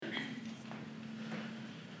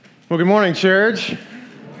Well, good morning, church. It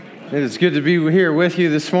is good to be here with you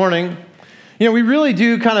this morning. You know, we really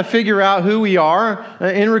do kind of figure out who we are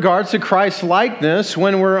in regards to Christ's likeness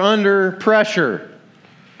when we're under pressure.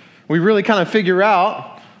 We really kind of figure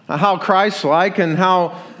out how Christ-like and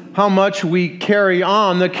how much we carry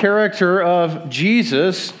on the character of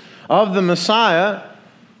Jesus, of the Messiah,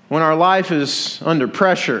 when our life is under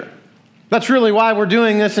pressure. That's really why we're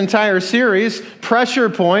doing this entire series, Pressure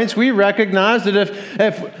Points. We recognize that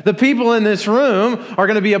if the people in this room are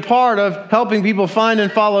going to be a part of helping people find and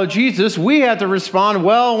follow Jesus, we have to respond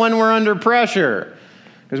well when we're under pressure.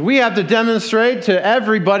 Because we have to demonstrate to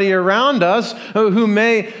everybody around us who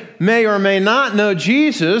may or may not know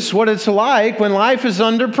Jesus what it's like when life is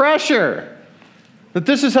under pressure. That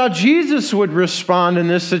this is how Jesus would respond in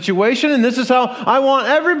this situation, and this is how I want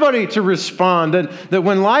everybody to respond. That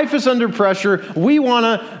when life is under pressure, we want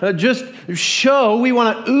to we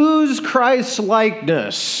want to ooze Christ's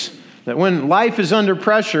likeness. That when life is under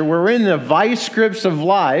pressure, we're in the vice grips of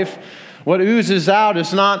life. What oozes out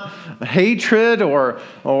is not hatred or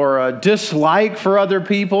a dislike for other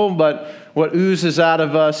people, but what oozes out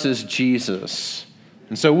of us is Jesus.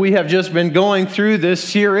 And so we have just been going through this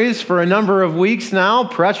series for a number of weeks now,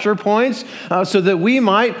 Pressure Points, so that we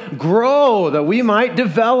might grow, that we might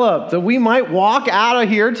develop, that we might walk out of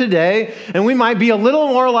here today, and we might be a little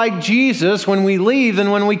more like Jesus when we leave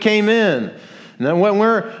than when we came in. And then when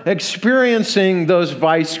we're experiencing those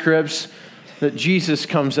vice grips, that Jesus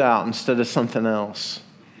comes out instead of something else.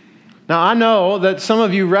 Now, I know that some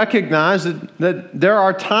of you recognize that there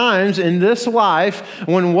are times in this life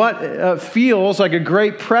when what feels like a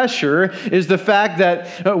great pressure is the fact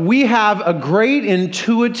that we have a great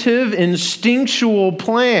intuitive, instinctual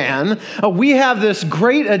plan. We have this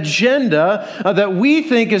great agenda that we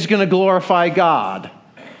think is going to glorify God.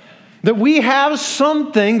 That we have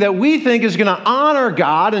something that we think is going to honor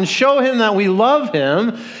God and show Him that we love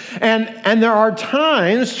Him. And there are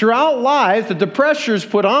times throughout life that the pressure is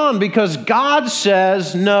put on because God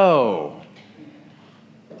says no.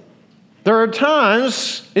 There are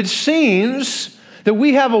times, it seems, that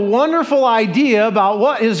we have a wonderful idea about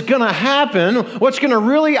what is going to happen, what's going to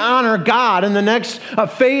really honor God in the next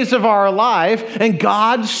phase of our life, and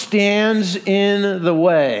God stands in the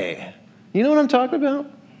way. You know what I'm talking about?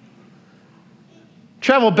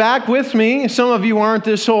 Travel back with me. Some of you aren't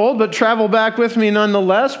this old, but travel back with me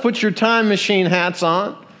nonetheless. Put your time machine hats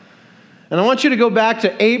on. And I want you to go back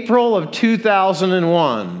to April of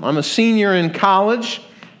 2001. I'm a senior in college,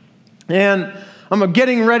 and I'm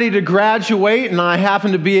getting ready to graduate, and I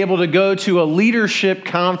happen to be able to go to a leadership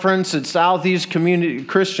conference at Southeast Community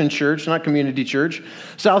Christian Church, not Community Church,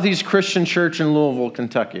 Southeast Christian Church in Louisville,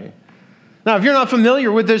 Kentucky. Now, if you're not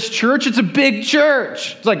familiar with this church, it's a big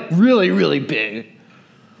church. It's like really, really big.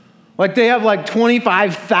 Like they have like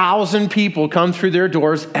 25,000 people come through their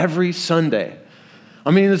doors every Sunday. I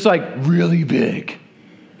mean, it's like really big.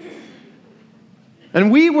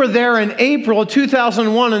 And we were there in April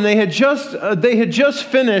 2001, and they had just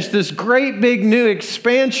finished this great big new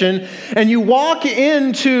expansion. And you walk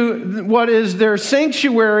into what is their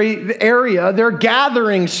sanctuary area, their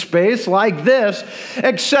gathering space like this,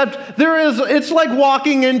 except it's like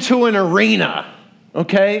walking into an arena,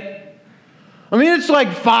 okay? I mean, it's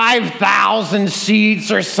like 5,000 seats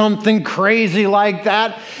or something crazy like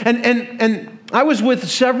that. And I was with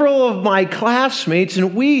several of my classmates,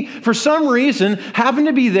 and we, for some reason, happened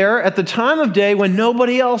to be there at the time of day when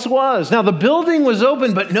nobody else was. Now, the building was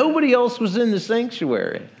open, but nobody else was in the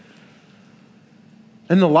sanctuary.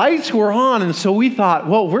 And the lights were on, and so we thought,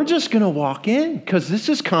 well, we're just going to walk in because this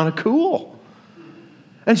is kind of cool.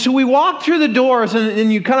 And so we walked through the doors,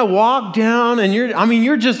 and you kind of walk down, and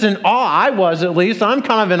you're just in awe. I was, at least. I'm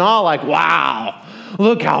kind of in awe, like, wow,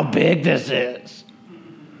 look how big this is.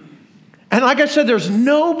 And like I said, there's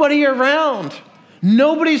nobody around.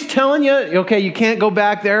 Nobody's telling you, okay, you can't go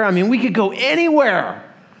back there. I mean, we could go anywhere.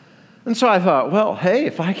 And so I thought, well, hey,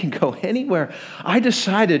 if I can go anywhere, I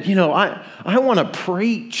decided, I want to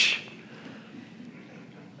preach.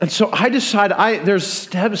 And so I decided, there's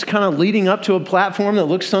steps kind of leading up to a platform that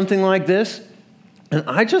looks something like this. And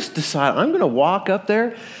I just decided I'm going to walk up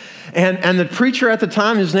there. And the preacher at the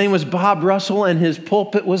time, his name was Bob Russell, and his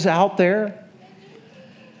pulpit was out there.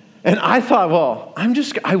 And I thought,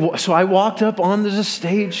 well, so I walked up onto the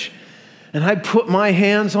stage, and I put my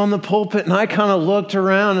hands on the pulpit, and I kind of looked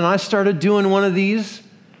around, and I started doing one of these.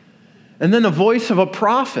 And then the voice of a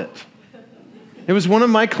prophet. It was one of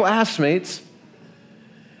my classmates.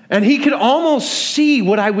 And he could almost see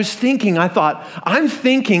what I was thinking. I thought, I'm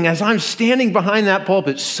thinking as I'm standing behind that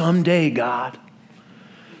pulpit, someday, God,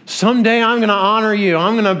 I'm going to honor you.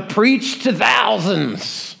 I'm going to preach to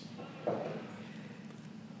thousands.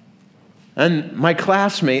 And my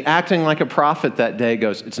classmate, acting like a prophet that day,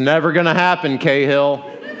 goes, "It's never going to happen, Cahill."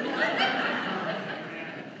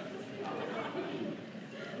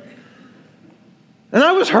 And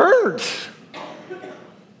I was hurt.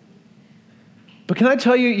 But can I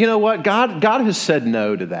tell you, you know what? God has said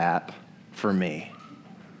no to that for me.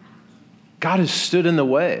 God has stood in the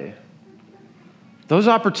way. Those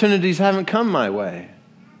opportunities haven't come my way.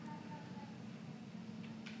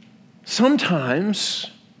 Sometimes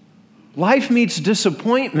life meets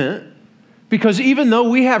disappointment because even though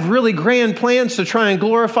we have really grand plans to try and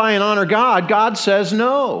glorify and honor God, God says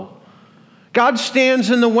no. God stands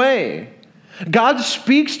in the way. God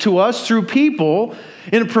speaks to us through people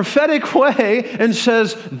in a prophetic way and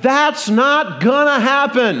says, that's not gonna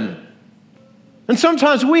happen. And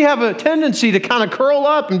sometimes we have a tendency to kind of curl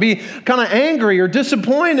up and be kind of angry or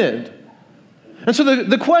disappointed. And so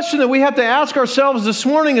the question that we have to ask ourselves this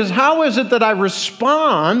morning is, how is it that I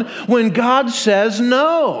respond when God says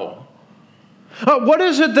no? What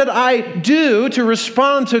is it that I do to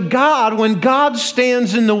respond to God when God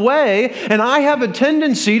stands in the way and I have a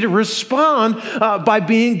tendency to respond by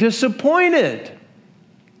being disappointed?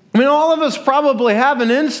 I mean, all of us probably have an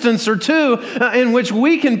instance or two in which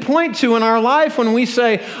we can point to in our life when we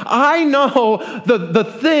say, I know the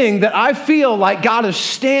thing that I feel like God is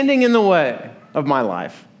standing in the way of my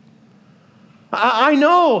life. I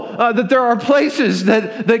know that there are places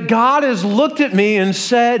that God has looked at me and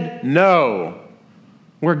said no,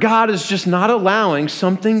 where God is just not allowing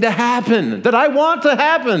something to happen that I want to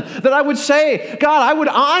happen, that I would say, God, I would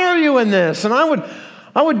honor you in this, and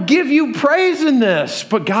I would give you praise in this,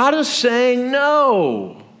 but God is saying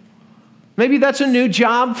no. Maybe that's a new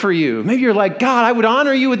job for you. Maybe you're like, God, I would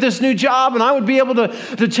honor you with this new job, and I would be able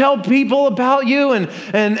to tell people about you, and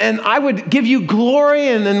I would give you glory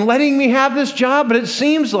and letting me have this job, but it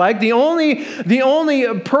seems like the only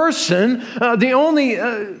person, the only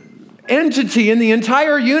entity in the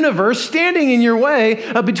entire universe standing in your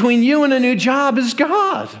way between you and a new job is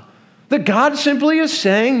God. That God simply is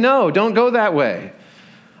saying, no, don't go that way.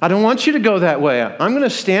 I don't want you to go that way. I'm going to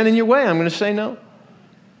stand in your way. I'm going to say no.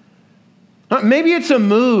 Maybe it's a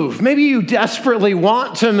move. Maybe you desperately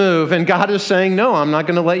want to move, and God is saying, no, I'm not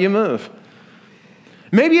going to let you move.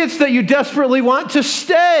 Maybe it's that you desperately want to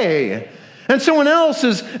stay, and someone else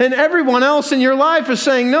and everyone else in your life is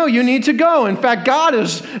saying, no, you need to go. In fact, God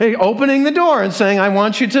is opening the door and saying, I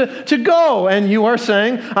want you to go. And you are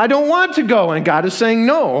saying, I don't want to go. And God is saying,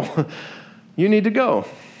 no, you need to go.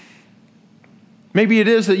 Maybe it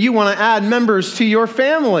is that you want to add members to your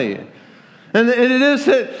family. And it is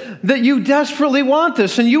that you desperately want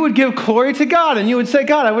this, and you would give glory to God, and you would say,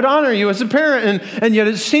 God, I would honor you as a parent. And yet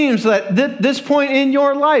it seems that at this point in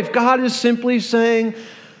your life, God is simply saying,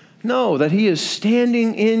 no, that he is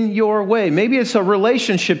standing in your way. Maybe it's a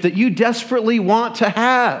relationship that you desperately want to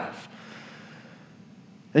have.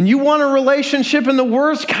 And you want a relationship in the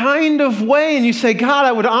worst kind of way. And you say, God,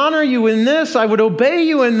 I would honor you in this. I would obey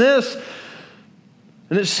you in this.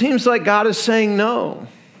 And it seems like God is saying no.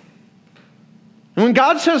 And when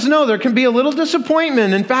God says no, there can be a little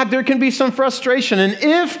disappointment. In fact, there can be some frustration. And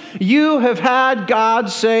if you have had God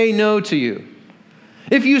say no to you,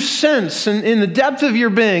 if you sense in the depth of your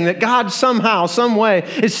being that God somehow, some way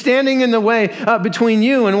is standing in the way between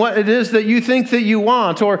you and what it is that you think that you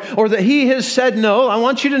want, or that he has said no, I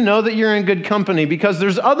want you to know that you're in good company, because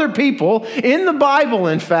there's other people in the Bible,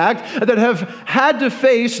 in fact, that have had to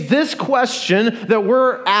face this question that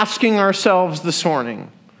we're asking ourselves this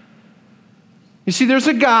morning. You see, there's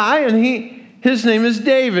a guy, and his name is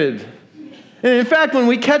David. And in fact, when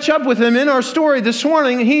we catch up with him in our story this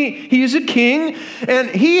morning, he is a king, and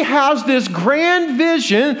he has this grand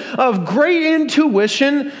vision of great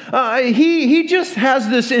intuition. He just has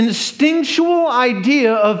this instinctual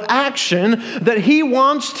idea of action that he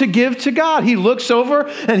wants to give to God. He looks over,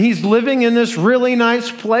 and he's living in this really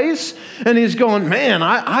nice place, and he's going, man,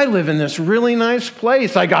 I live in this really nice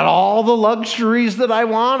place. I got all the luxuries that I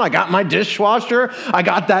want. I got my dishwasher. I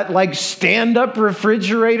got that like stand-up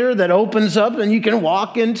refrigerator that opens up and you can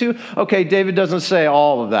walk into. Okay, David doesn't say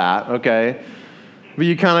all of that, okay? But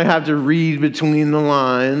you kind of have to read between the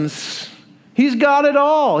lines. He's got it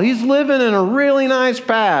all. He's living in a really nice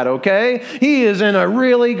pad, okay? He is in a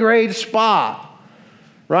really great spot,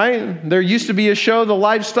 right? There used to be a show, The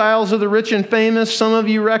Lifestyles of the Rich and Famous. Some of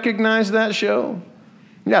you recognize that show?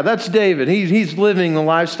 Yeah, that's David. He's living the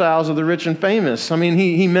lifestyles of the rich and famous. I mean,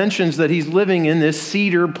 he mentions that he's living in this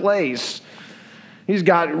cedar place. He's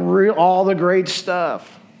got all the great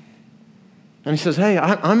stuff. And he says, hey,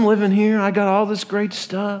 I'm living here. I got all this great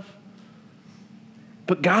stuff.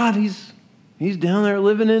 But God, he's down there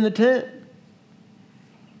living in the tent.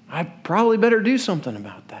 I probably better do something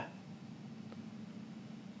about that.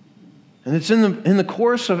 And it's in the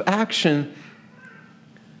course of action,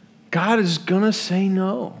 God is going to say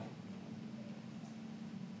no.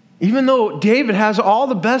 Even though David has all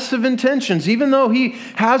the best of intentions, even though he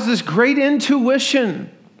has this great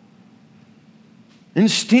intuition,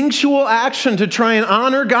 instinctual action to try and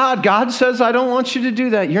honor God, God says, I don't want you to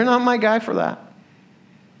do that. You're not my guy for that.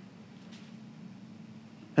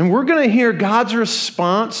 And we're going to hear God's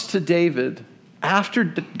response to David after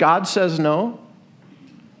God says no.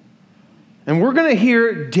 And we're going to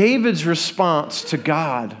hear David's response to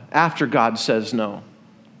God after God says no.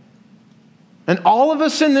 And all of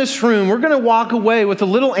us in this room, we're going to walk away with a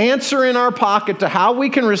little answer in our pocket to how we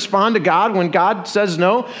can respond to God when God says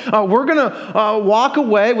no. We're going to walk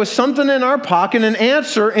away with something in our pocket, an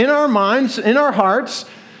answer in our minds, in our hearts,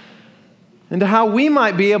 and to how we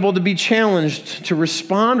might be able to be challenged to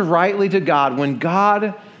respond rightly to God when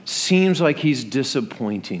God seems like he's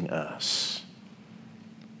disappointing us.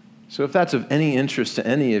 So if that's of any interest to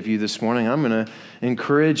any of you this morning, I'm going to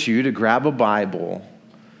encourage you to grab a Bible.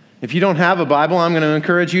 If you don't have a Bible, I'm going to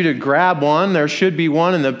encourage you to grab one. There should be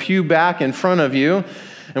one in the pew back in front of you.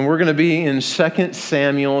 And we're going to be in 2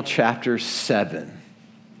 Samuel chapter 7.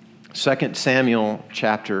 2 Samuel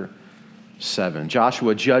chapter 7.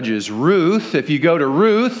 Joshua judges Ruth. If you go to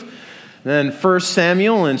Ruth, then 1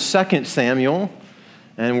 Samuel and 2 Samuel.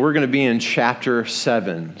 And we're going to be in chapter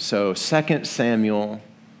 7. So 2 Samuel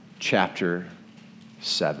chapter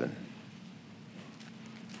 7.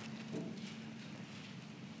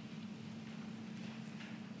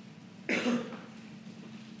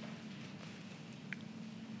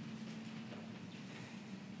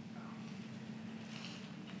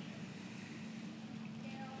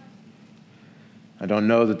 I don't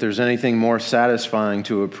know that there's anything more satisfying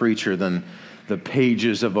to a preacher than the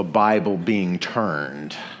pages of a Bible being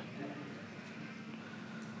turned.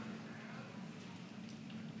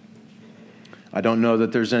 I don't know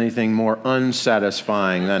that there's anything more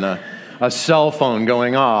unsatisfying than a cell phone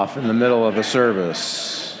going off in the middle of a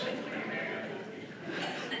service.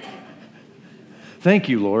 Thank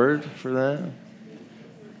you, Lord, for that.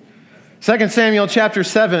 2 Samuel chapter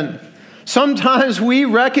 7. Sometimes we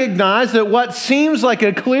recognize that what seems like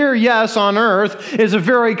a clear yes on earth is a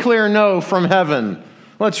very clear no from heaven.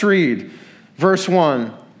 Let's read verse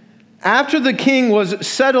 1. After the king was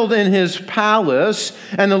settled in his palace,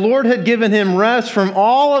 and the Lord had given him rest from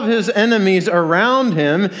all of his enemies around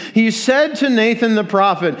him, he said to Nathan the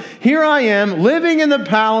prophet, "Here I am, living in the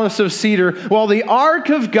palace of cedar, while the ark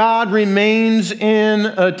of God remains in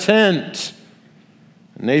a tent."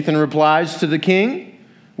 Nathan replies to the king,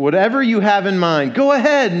 "Whatever you have in mind, go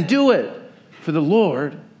ahead and do it, for the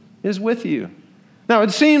Lord is with you." Now,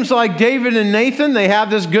 it seems like David and Nathan, they have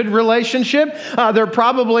this good relationship. They're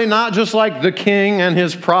probably not just like the king and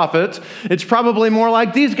his prophet. It's probably more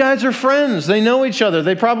like these guys are friends. They know each other.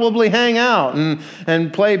 They probably hang out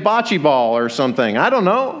and play bocce ball or something. I don't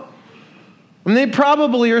know. And they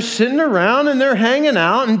probably are sitting around and they're hanging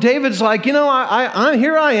out. And David's like, I'm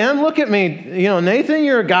here I am. Look at me. Nathan,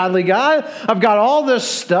 you're a godly guy. I've got all this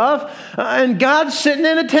stuff. And God's sitting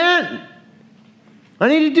in a tent. I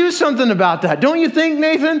need to do something about that. Don't you think,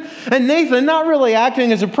 Nathan? And Nathan, not really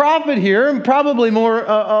acting as a prophet here, and probably more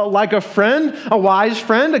like a friend, a wise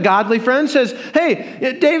friend, a godly friend, says,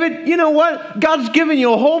 "Hey, David, you know what? God's given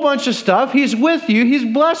you a whole bunch of stuff. He's with you. He's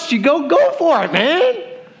blessed you. Go for it, man."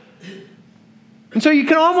 And so you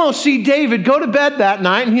can almost see David go to bed that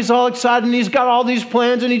night, and he's all excited, and he's got all these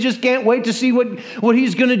plans, and he just can't wait to see what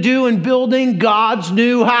he's going to do in building God's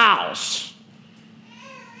new house.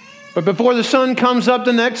 But before the sun comes up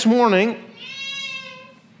the next morning,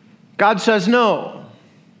 God says no.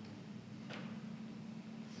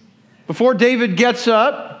 Before David gets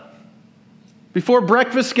up, before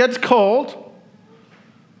breakfast gets cold,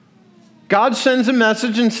 God sends a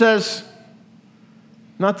message and says,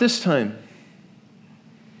 "Not this time.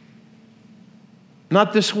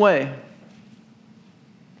 Not this way."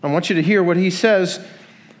 I want you to hear what he says.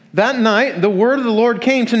 That night, the word of the Lord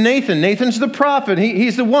came to Nathan. Nathan's the prophet.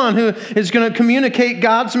 He's the one who is going to communicate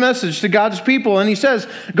God's message to God's people. And he says,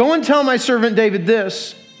 "Go and tell my servant David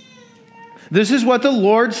this. This is what the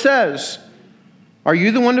Lord says. Are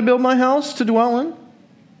you the one to build my house to dwell in?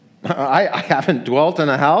 I haven't dwelt in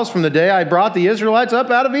a house from the day I brought the Israelites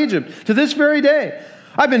up out of Egypt to this very day.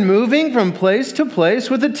 I've been moving from place to place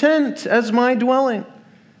with a tent as my dwelling.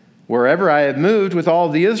 Wherever I have moved with all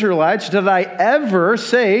the Israelites, did I ever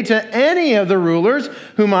say to any of the rulers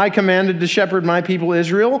whom I commanded to shepherd my people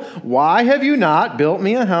Israel, 'Why have you not built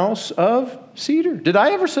me a house of cedar?' Did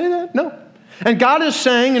I ever say that? No. And God is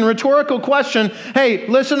saying in rhetorical question, hey,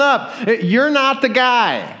 listen up, you're not the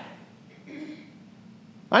guy.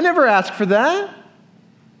 I never asked for that.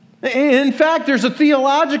 In fact, there's a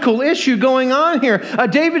theological issue going on here.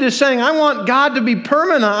 David is saying, I want God to be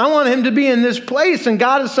permanent. I want him to be in this place. And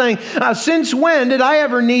God is saying, since when did I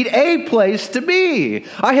ever need a place to be?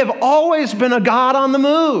 I have always been a God on the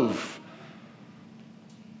move.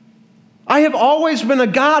 I have always been a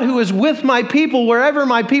God who is with my people wherever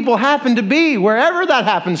my people happen to be, wherever that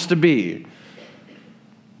happens to be. He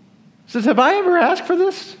says, have I ever asked for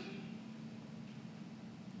this?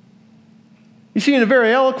 You see, in a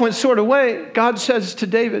very eloquent sort of way, God says to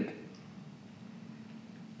David,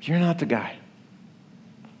 you're not the guy.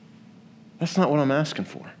 That's not what I'm asking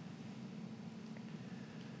for.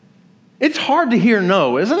 It's hard to hear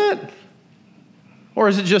no, isn't it? Or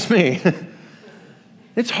is it just me?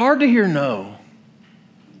 It's hard to hear no.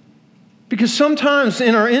 Because sometimes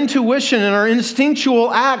in our intuition, in our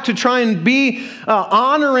instinctual act to try and be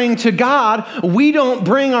honoring to God, we don't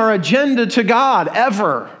bring our agenda to God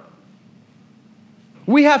ever.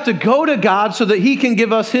 We have to go to God so that he can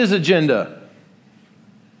give us his agenda.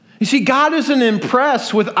 You see, God isn't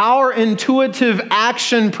impressed with our intuitive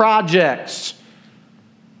action projects.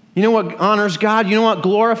 You know what honors God? You know what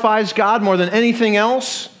glorifies God more than anything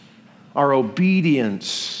else? Our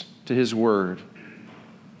obedience to his word.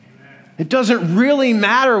 It doesn't really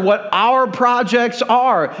matter what our projects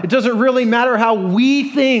are. It doesn't really matter how we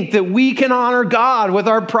think that we can honor God with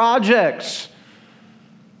our projects.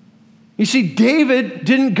 You see, David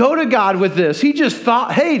didn't go to God with this. He just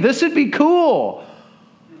thought, hey, this would be cool.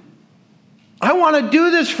 I want to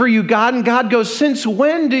do this for you, God. And God goes, since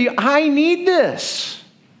when do I need this?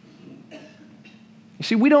 You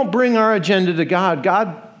see, we don't bring our agenda to God.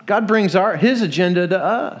 God brings his agenda to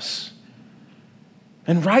us.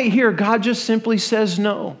 And right here, God just simply says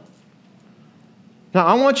no. Now,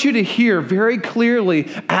 I want you to hear very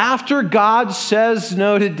clearly, after God says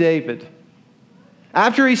no to David,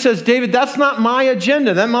 after he says, David, that's not my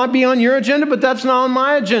agenda. That might be on your agenda, but that's not on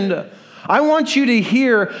my agenda. I want you to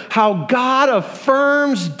hear how God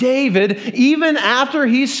affirms David even after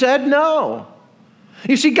he said no.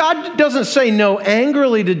 You see, God doesn't say no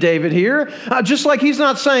angrily to David here, just like he's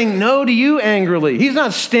not saying no to you angrily. He's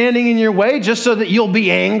not standing in your way just so that you'll be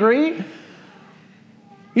angry.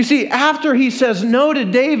 You see, after he says no to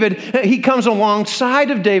David, he comes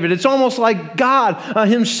alongside of David. It's almost like God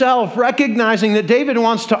himself recognizing that David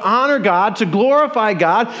wants to honor God, to glorify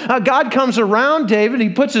God. God comes around David. He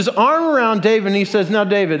puts his arm around David and he says, now,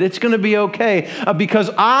 David, it's going to be okay because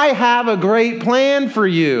I have a great plan for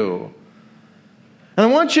you. And I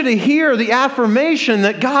want you to hear the affirmation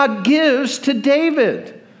that God gives to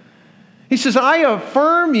David. He says, I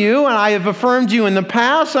affirm you, and I have affirmed you in the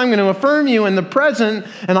past. I'm going to affirm you in the present,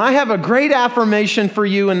 and I have a great affirmation for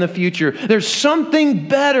you in the future. There's something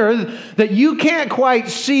better that you can't quite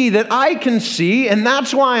see that I can see, and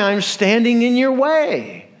that's why I'm standing in your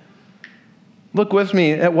way. Look with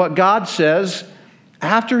me at what God says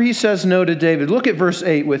after he says no to David. Look at verse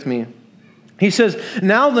 8 with me. He says,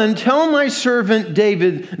 now then, tell my servant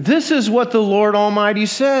David, this is what the Lord Almighty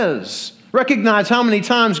says. Recognize how many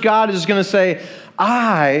times God is going to say,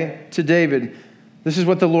 I, to David. This is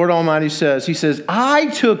what the Lord Almighty says. He says, I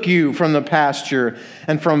took you from the pasture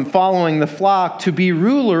and from following the flock to be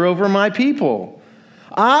ruler over my people.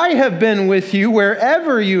 I have been with you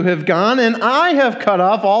wherever you have gone, and I have cut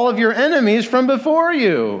off all of your enemies from before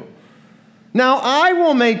you. Now I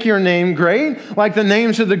will make your name great, like the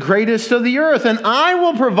names of the greatest of the earth, and I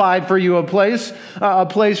will provide for you a place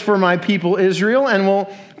for my people Israel, and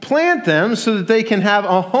will plant them so that they can have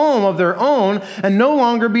a home of their own and no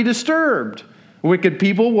longer be disturbed. Wicked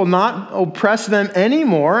people will not oppress them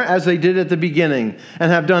anymore as they did at the beginning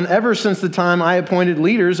and have done ever since the time I appointed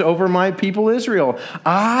leaders over my people Israel.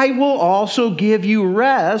 I will also give you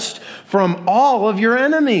rest from all of your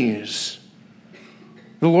enemies.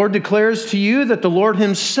 The Lord declares to you that the Lord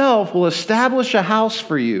himself will establish a house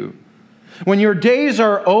for you. When your days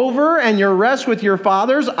are over and your rest with your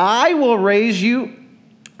fathers, I will raise you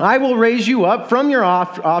up from your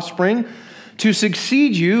offspring to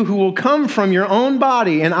succeed you, who will come from your own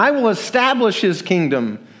body, and I will establish his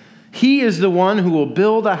kingdom. He is the one who will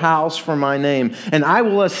build a house for my name, and I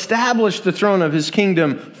will establish the throne of his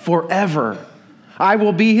kingdom forever. I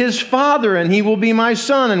will be his father, and he will be my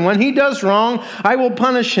son, and when he does wrong, I will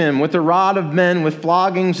punish him with the rod of men, with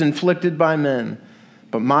floggings inflicted by men.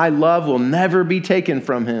 But my love will never be taken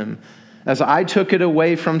from him, as I took it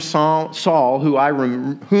away from Saul, whom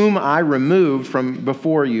I removed from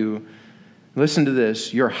before you. Listen to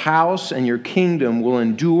this. Your house and your kingdom will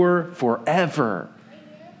endure forever.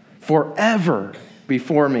 forever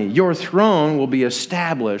before me. Your throne will be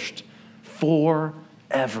established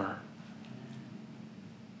forever.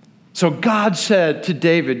 So God said to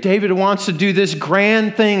David, David wants to do this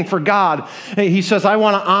grand thing for God. He says, I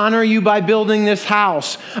want to honor you by building this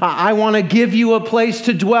house. I want to give you a place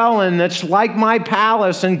to dwell in that's like my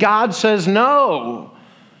palace. And God says, no.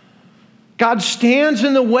 God stands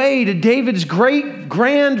in the way to David's great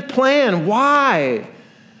grand plan. Why?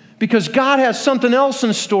 Because God has something else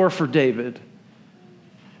in store for David.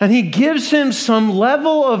 And he gives him some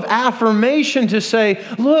level of affirmation to say,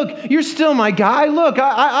 look, you're still my guy. Look,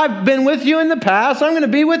 I've been with you in the past. I'm going to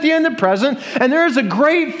be with you in the present. And there's a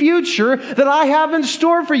great future that I have in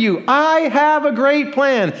store for you. I have a great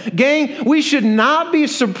plan. Gang, we should not be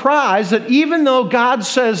surprised that even though God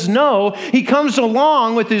says no, he comes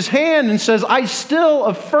along with his hand and says, I still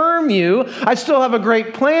affirm you. I still have a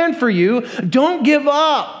great plan for you. Don't give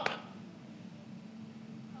up.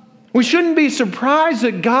 We shouldn't be surprised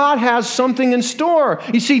that God has something in store.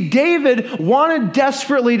 You see, David wanted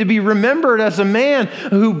desperately to be remembered as a man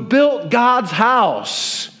who built God's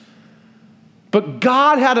house. But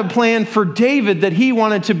God had a plan for David that he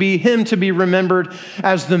wanted him to be remembered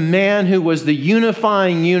as the man who was the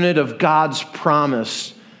unifying unit of God's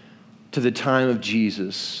promise to the time of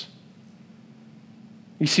Jesus.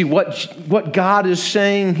 You see, what God is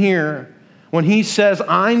saying here, when he says,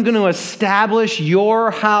 I'm going to establish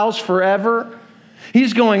your house forever,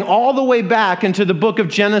 he's going all the way back into the book of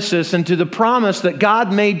Genesis and to the promise that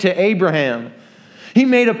God made to Abraham. He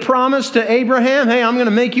made a promise to Abraham, hey, I'm going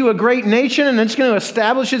to make you a great nation and it's going to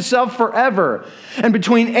establish itself forever. And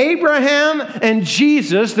between Abraham and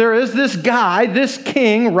Jesus, there is this guy, this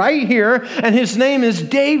king right here, and his name is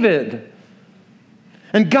David.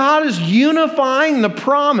 And God is unifying the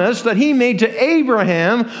promise that he made to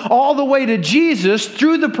Abraham all the way to Jesus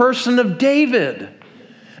through the person of David.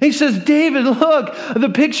 He says, David, look, the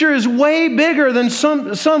picture is way bigger than some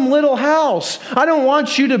little house. I don't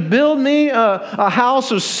want you to build me a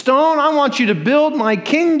house of stone. I want you to build my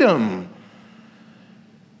kingdom.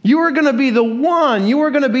 You are going to be the one. You are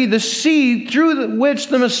going to be the seed through which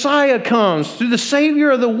the Messiah comes, through the Savior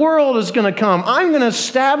of the world is going to come. I'm going to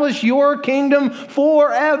establish your kingdom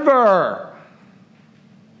forever.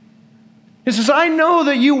 He says, I know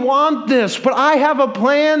that you want this, but I have a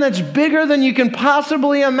plan that's bigger than you can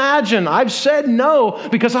possibly imagine. I've said no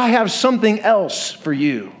because I have something else for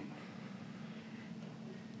you.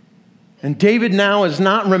 And David now is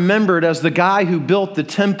not remembered as the guy who built the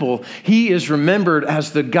temple. He is remembered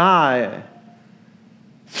as the guy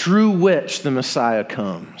through which the Messiah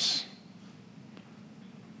comes.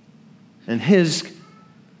 And his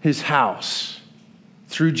house,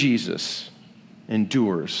 through Jesus,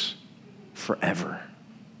 endures forever.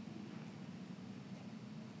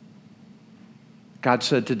 God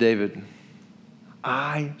said to David,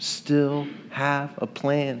 I still have a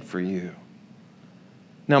plan for you.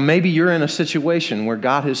 Now, maybe you're in a situation where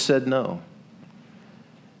God has said no.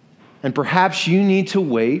 And perhaps you need to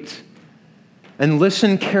wait and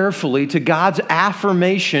listen carefully to God's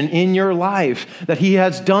affirmation in your life that he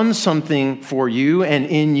has done something for you and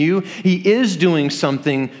in you. He is doing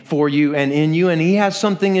something for you and in you, and he has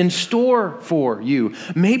something in store for you.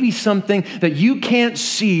 Maybe something that you can't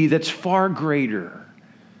see that's far greater.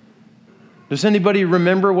 Does anybody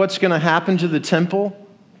remember what's going to happen to the temple?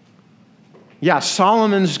 Yeah,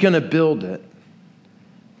 Solomon's going to build it.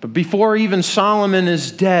 But before even Solomon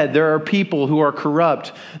is dead, there are people who are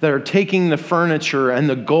corrupt that are taking the furniture and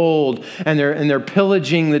the gold and they're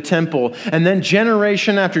pillaging the temple. And then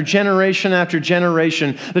generation after generation after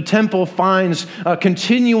generation, the temple finds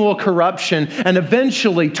continual corruption. And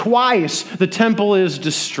eventually, twice, the temple is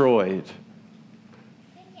destroyed.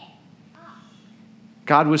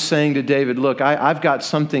 God was saying to David, look, I've got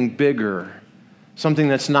something bigger. Something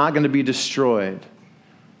that's not going to be destroyed.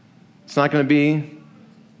 It's not going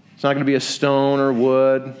to be a stone or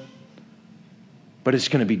wood, but it's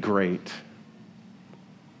going to be great.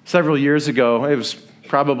 Several years ago, it was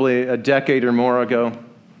probably a decade or more ago,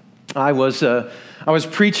 I was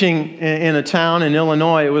preaching in a town in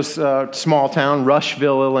Illinois. It was a small town,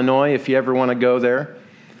 Rushville, Illinois, if you ever want to go there.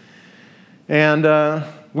 And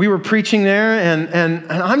we were preaching there,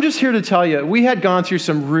 and I'm just here to tell you, we had gone through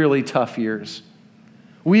some really tough years.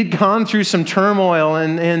 We'd gone through some turmoil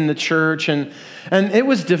in the church, and it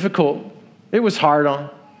was difficult. It was hard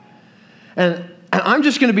on. And I'm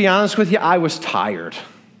just going to be honest with you, I was tired.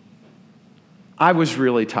 I was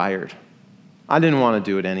really tired. I didn't want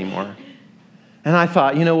to do it anymore. And I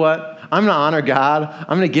thought, you know what? I'm going to honor God.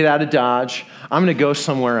 I'm going to get out of Dodge. I'm going to go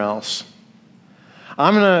somewhere else.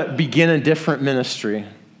 I'm going to begin a different ministry.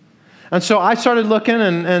 And so I started looking,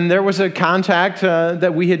 and there was a contact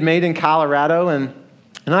that we had made in Colorado, and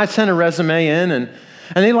I sent a resume in, and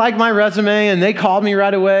they liked my resume, and they called me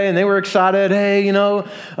right away, and they were excited. Hey, and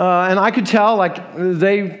I could tell, like,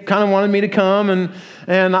 they kind of wanted me to come,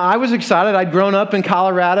 and I was excited. I'd grown up in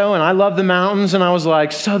Colorado, and I love the mountains, and I was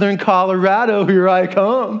like, Southern Colorado, here I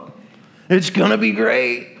come. It's going to be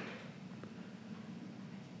great.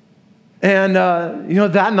 And,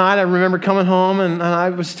 that night I remember coming home and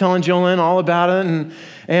I was telling Jolene all about it.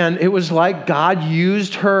 And it was like God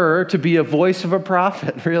used her to be a voice of a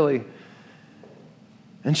prophet, really.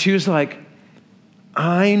 And she was like,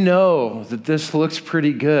 I know that this looks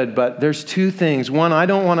pretty good, but there's two things. One, I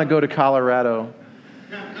don't want to go to Colorado.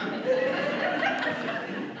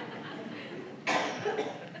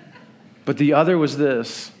 But the other was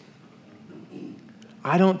this.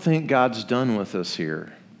 I don't think God's done with us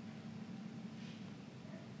here.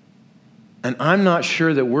 And I'm not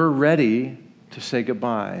sure that we're ready to say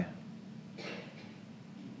goodbye.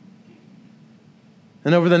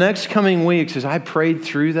 And over the next coming weeks, as I prayed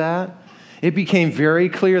through that, it became very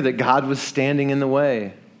clear that God was standing in the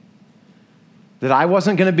way. That I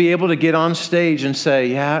wasn't going to be able to get on stage and say,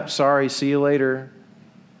 yeah, sorry, see you later.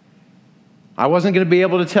 I wasn't going to be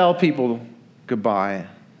able to tell people goodbye.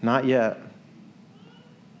 Not yet.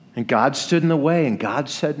 And God stood in the way, and God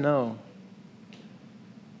said no.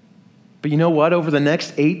 But you know what? Over the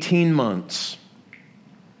next 18 months,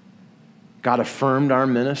 God affirmed our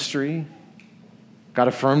ministry. God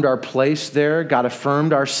affirmed our place there. God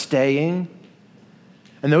affirmed our staying.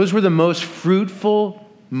 And those were the most fruitful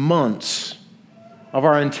months of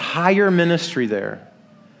our entire ministry there.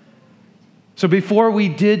 So before we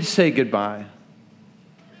did say goodbye,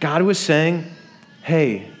 God was saying,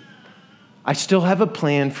 hey, I still have a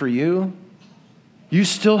plan for you. You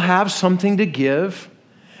still have something to give.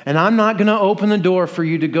 And I'm not going to open the door for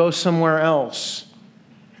you to go somewhere else.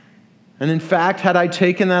 And in fact, had I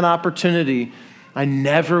taken that opportunity, I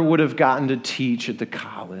never would have gotten to teach at the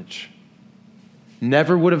college.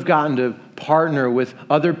 Never would have gotten to partner with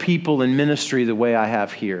other people in ministry the way I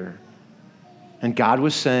have here. And God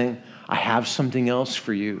was saying, I have something else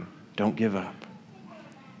for you. Don't give up.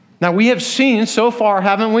 Now, we have seen so far,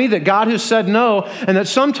 haven't we, that God has said no, and that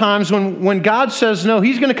sometimes when God says no,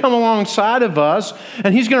 He's going to come alongside of us,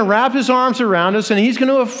 and He's going to wrap His arms around us, and He's going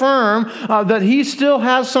to affirm that He still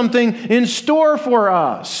has something in store for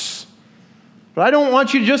us. But I don't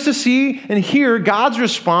want you just to see and hear God's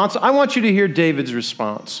response. I want you to hear David's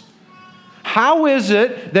response. How is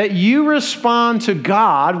it that you respond to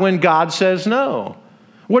God when God says no?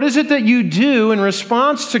 What is it that you do in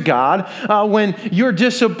response to God when you're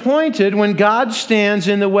disappointed, when God stands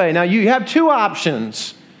in the way? Now, you have two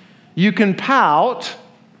options. You can pout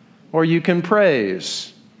or you can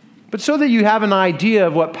praise. But so that you have an idea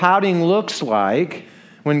of what pouting looks like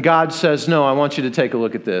when God says no, I want you to take a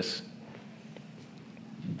look at this.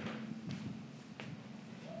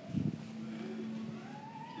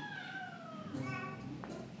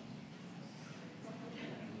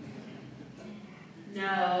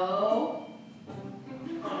 No.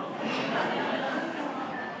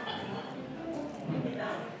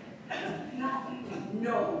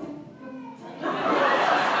 No.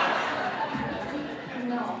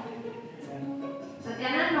 No.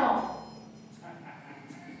 Tatiana, no.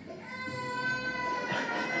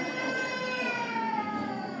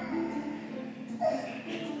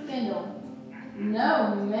 Kendall.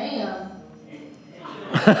 No, ma'am.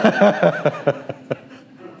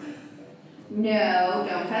 No,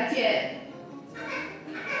 don't touch it.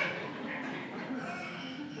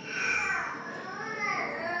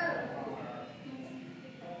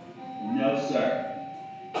 No, sir.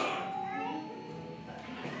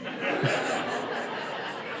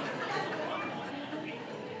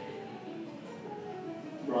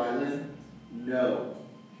 Rylan, no.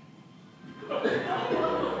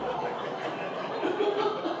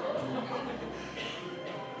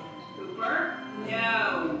 Cooper?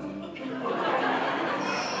 No.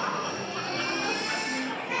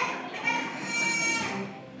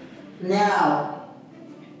 No.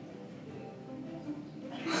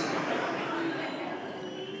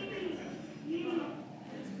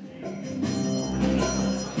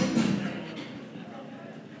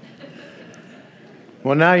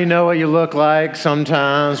 Well, now you know what you look like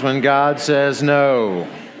sometimes when God says no.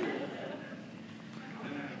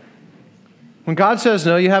 When God says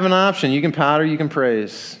no, you have an option. You can pout or you can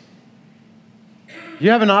praise. You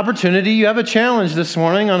have an opportunity, you have a challenge this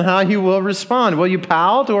morning on how you will respond. Will you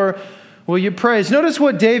pout or will you praise? Notice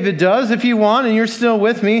what David does, if you want, and you're still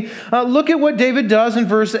with me. Look at what David does in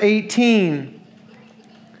verse 18.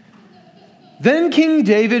 Then King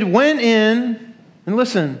David went in, and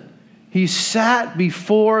listen, he sat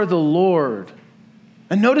before the Lord.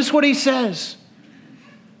 And notice what he says.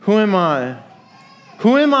 Who am I?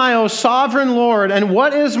 Who am I, O sovereign Lord? And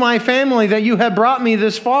what is my family that you have brought me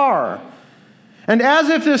this far? And as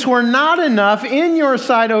if this were not enough, in your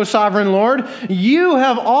sight, O sovereign Lord, you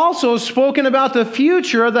have also spoken about the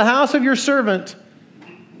future of the house of your servant.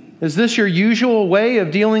 Is this your usual way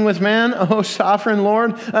of dealing with man, O sovereign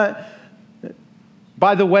Lord?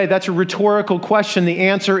 By the way, that's a rhetorical question. The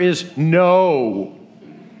answer is no.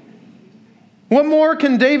 What more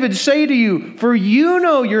can David say to you? For you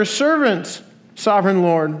know your servant, sovereign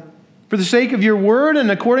Lord. For the sake of your word and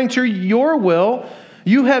according to your will,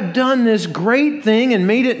 you have done this great thing and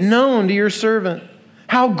made it known to your servant.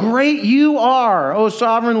 How great you are, O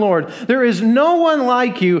sovereign Lord. There is no one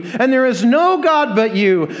like you, and there is no God but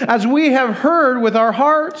you, as we have heard with our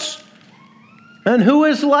hearts. And who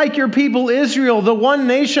is like your people Israel, the one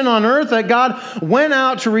nation on earth that God went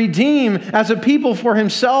out to redeem as a people for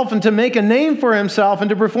himself and to make a name for himself and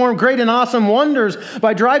to perform great and awesome wonders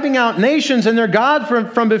by driving out nations and their gods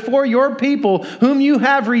from before your people whom you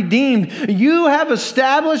have redeemed. You have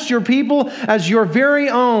established your people as your very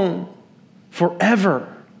own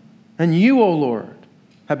forever. And you, O Lord,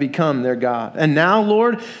 have become their God. And now,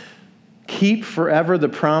 Lord, keep forever the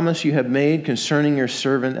promise you have made concerning your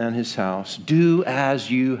servant and his house. Do as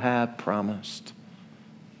you have promised.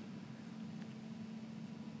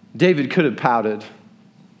 David could have pouted.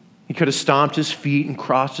 He could have stomped his feet and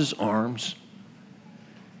crossed his arms.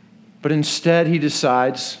 But instead he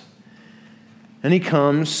decides, and he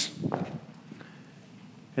comes,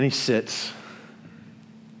 and he sits,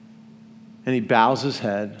 and he bows his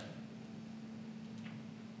head,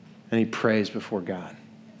 and he prays before God.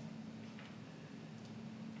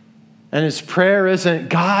 And his prayer isn't,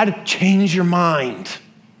 God, change your mind.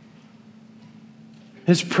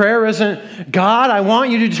 His prayer isn't, God, I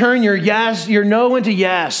want you to turn your no into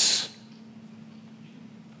yes.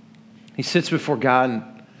 He sits before God,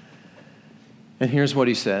 and here's what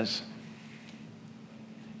he says.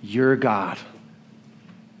 You're God,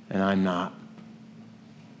 and I'm not.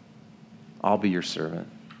 I'll be your servant.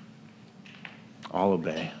 I'll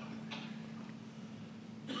obey.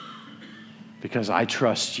 Because I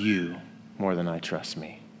trust you more than I trust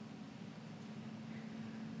me.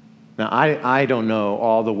 Now, I don't know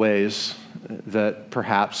all the ways that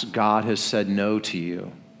perhaps God has said no to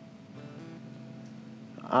you.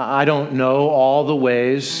 I don't know all the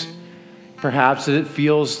ways perhaps that it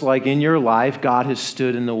feels like in your life God has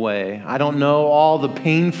stood in the way. I don't know all the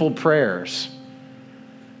painful prayers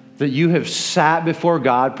that you have sat before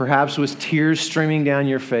God, perhaps with tears streaming down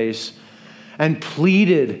your face, and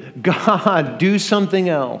pleaded, God, do something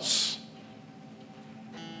else.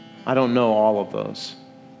 I don't know all of those.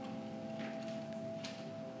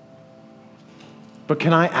 But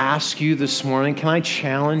can I ask you this morning, can I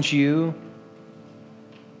challenge you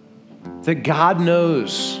that God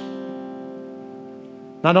knows.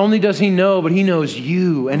 Not only does he know, but he knows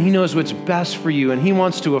you, and he knows what's best for you, and he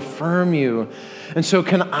wants to affirm you. And so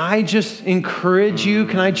can I just encourage you,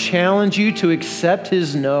 can I challenge you to accept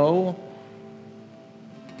his no?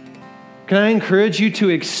 Can I encourage you to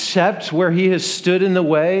accept where he has stood in the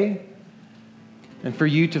way and for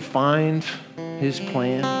you to find his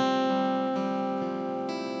plan?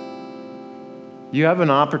 You have an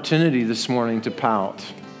opportunity this morning to pout,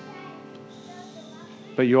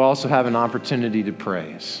 but you also have an opportunity to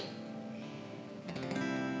praise.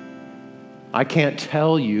 I can't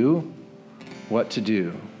tell you what to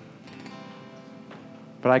do,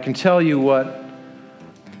 but I can tell you what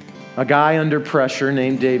a guy under pressure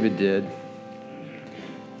named David did.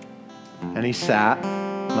 And he sat,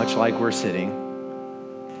 much like we're sitting,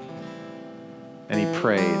 and he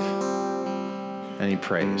prayed, and he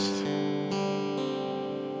praised.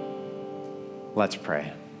 Let's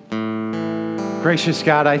pray. Gracious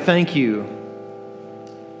God, I thank you.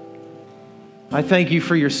 I thank you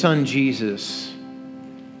for your son, Jesus.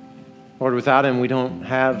 Lord, without him, we don't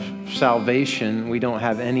have salvation. We don't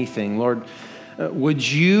have anything. Lord, would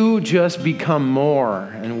you just become more,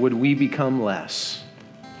 and would we become less?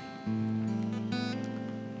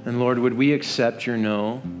 And Lord, would we accept your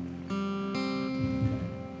no?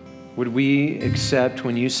 Would we accept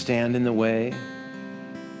when you stand in the way?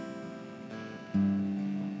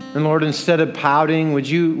 And Lord, instead of pouting, would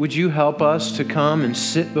you help us to come and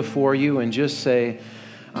sit before you and just say,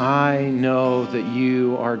 I know that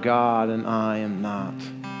you are God and I am not.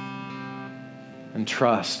 And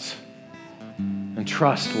trust,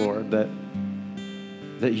 Lord, that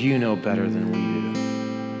you know better than we do.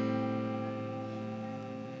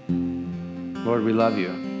 Lord, we love you.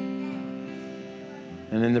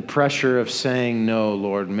 And in the pressure of saying no,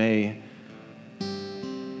 Lord, may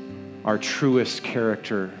our truest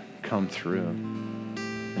character come through.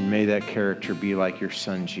 And may that character be like your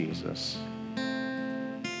Son, Jesus.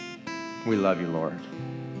 We love you, Lord.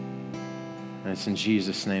 And it's in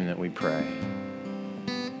Jesus' name that we pray.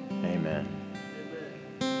 Amen.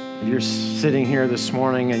 If you're sitting here this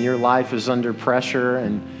morning and your life is under pressure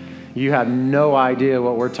and you have no idea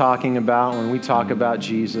what we're talking about when we talk about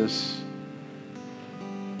Jesus,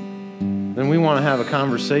 then we want to have a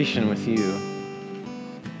conversation with you.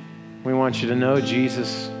 We want you to know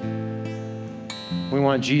Jesus. We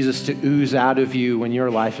want Jesus to ooze out of you when your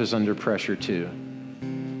life is under pressure too.